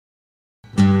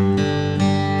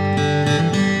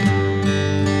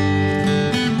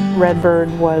Redbird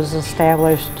was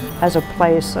established as a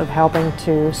place of helping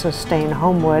to sustain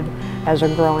Homewood as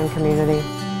a growing community.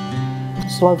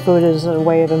 Slow food is a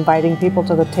way of inviting people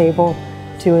to the table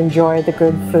to enjoy the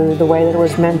good food the way that it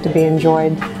was meant to be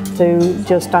enjoyed, to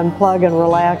just unplug and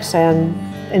relax and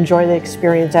enjoy the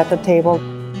experience at the table.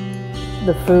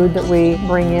 The food that we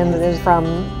bring in is from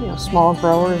small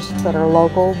growers that are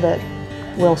local, that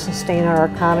will sustain our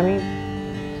economy.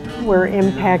 We're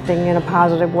impacting in a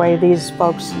positive way these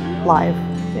folks' life.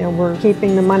 We're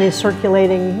keeping the money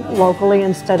circulating locally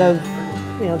instead of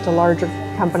to larger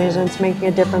companies, and it's making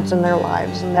a difference in their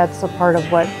lives, and that's the part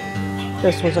of what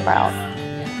this was about.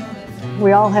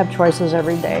 We all have choices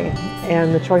every day,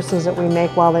 and the choices that we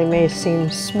make, while they may seem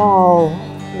small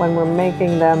when we're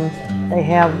making them, they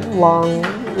have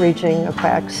long-reaching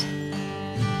effects.